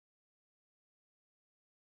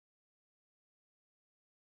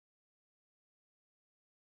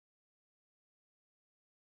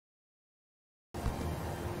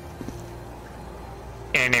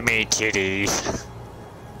Enemy titties.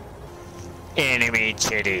 Enemy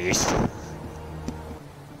titties.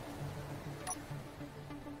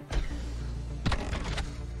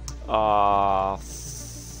 Ah,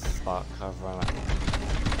 fuck, I've run out.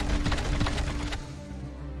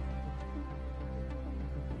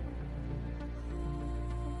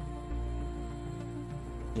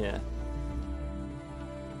 Yeah.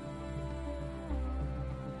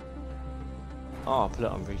 Oh, I'll put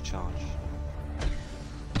it on recharge.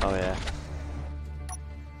 Oh yeah.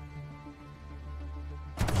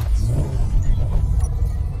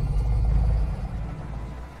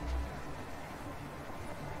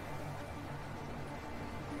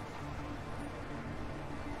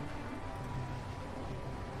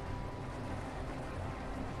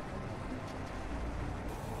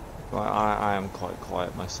 Right, I am quite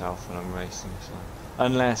quiet myself when I'm racing, so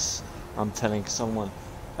unless I'm telling someone,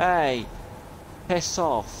 hey, piss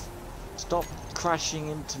off, stop crashing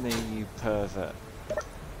into me, you pervert.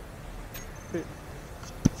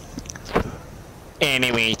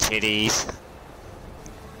 Enemy titties.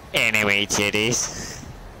 Enemy titties.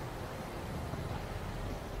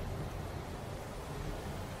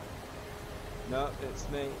 No, it's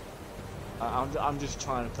me. I'm just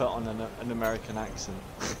trying to put on an American accent.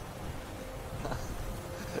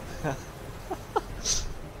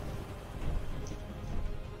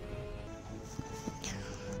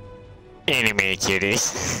 Enemy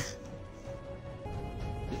titties.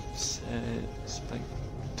 It's a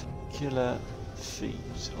spectacular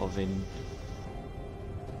feat of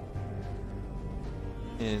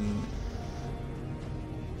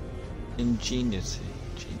ingenuity.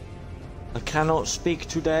 I cannot speak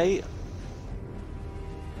today.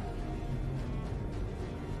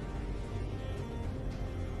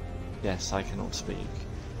 Yes, I cannot speak.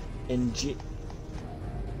 Ingenu.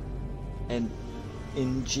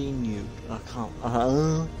 I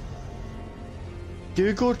can't.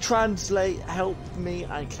 Google Translate, help me.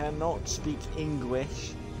 I cannot speak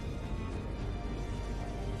English.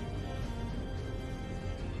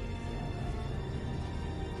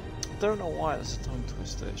 Don't know why it's a tongue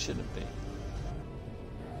twister. It shouldn't be.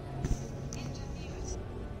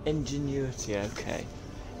 Ingenuity. Okay.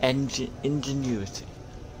 Ingenuity.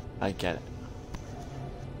 I get it.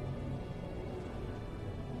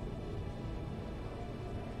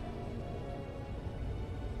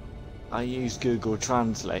 I used Google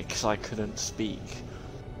Translate because I couldn't speak.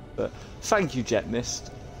 But thank you, Jet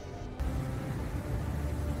Mist.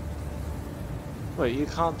 Wait, you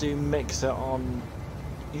can't do Mixer on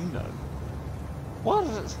Uno? What?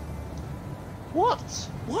 What?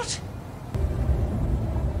 What?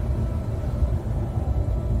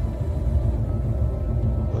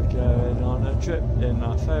 We're going on a trip in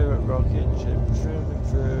our favourite rocket ship, zooming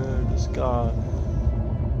through the sky.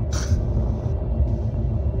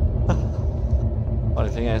 Funny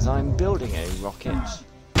thing is, I'm building a rocket.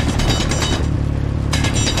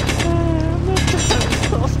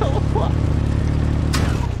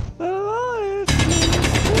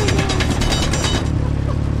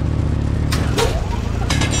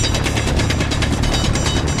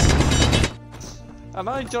 And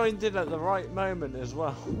I joined in at the right moment as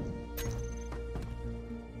well.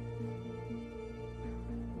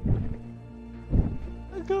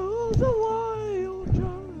 I go the wild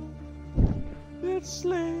child. Let's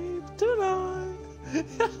sleep tonight.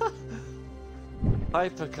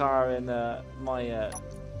 Hypercar in my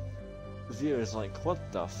viewers like, what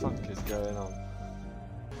the fuck is going on?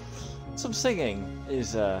 Some singing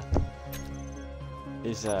is yeah.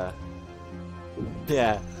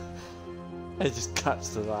 It just cuts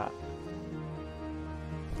to that.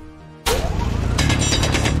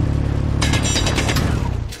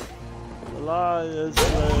 Lions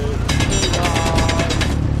sleep tonight.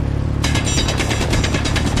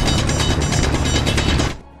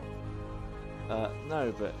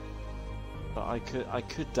 No, but I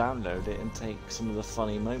could download it and take some of the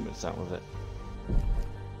funny moments out of it.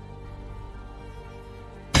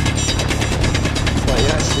 What,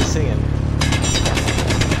 you're actually singing?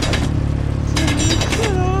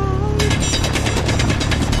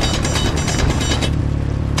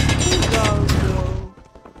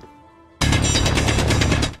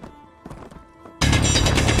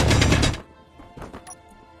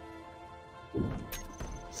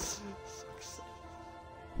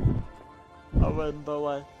 A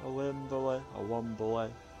Wimberley. A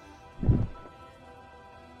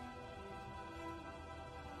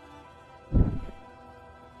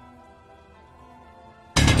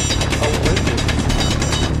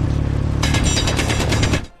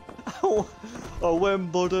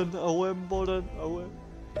Wimbledon.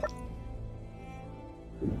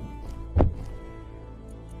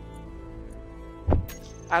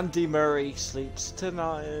 Andy Murray sleeps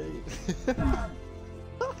tonight. Andy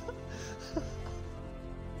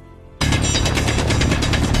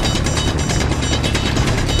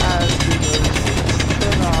Murray sleeps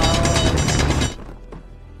tonight.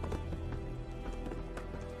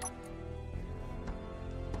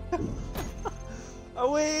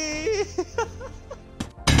 Away!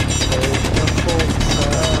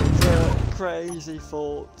 The crazy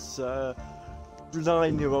thoughts,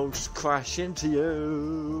 9-year-olds crash into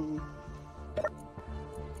you.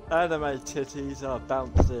 Anime titties are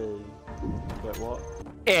bouncy. Wait, what?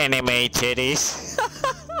 Anime titties.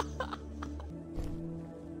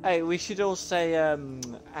 Hey, we should all say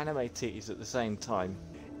anime titties at the same time.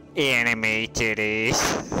 Anime titties.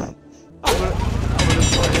 I'm gonna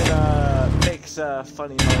put in a mix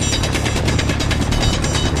funny moments.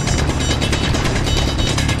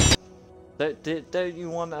 Don't you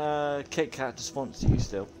want Kit Kat to sponsor you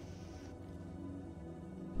still?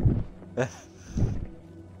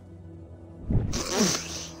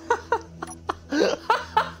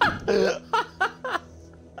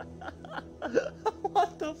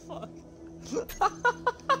 What the fuck?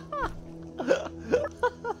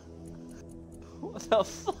 What the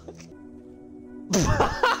fuck?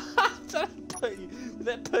 Did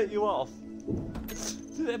that put you off?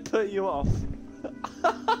 Did that put you off?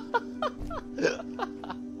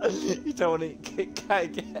 You don't want to eat Kit Kat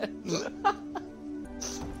again.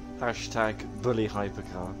 Hashtag bully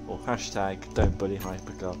hypercar or hashtag don't bully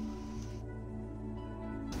hypercar.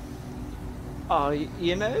 Oh,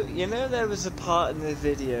 you know there was a part in the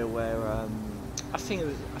video where I think it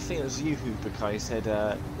was you, Hypercar, said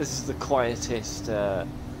this is the quietest or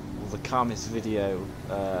the calmest video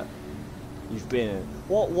you've been in.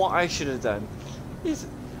 What I should have done is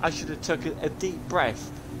I should have took a deep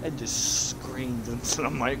breath and just screamed into the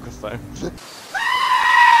microphone.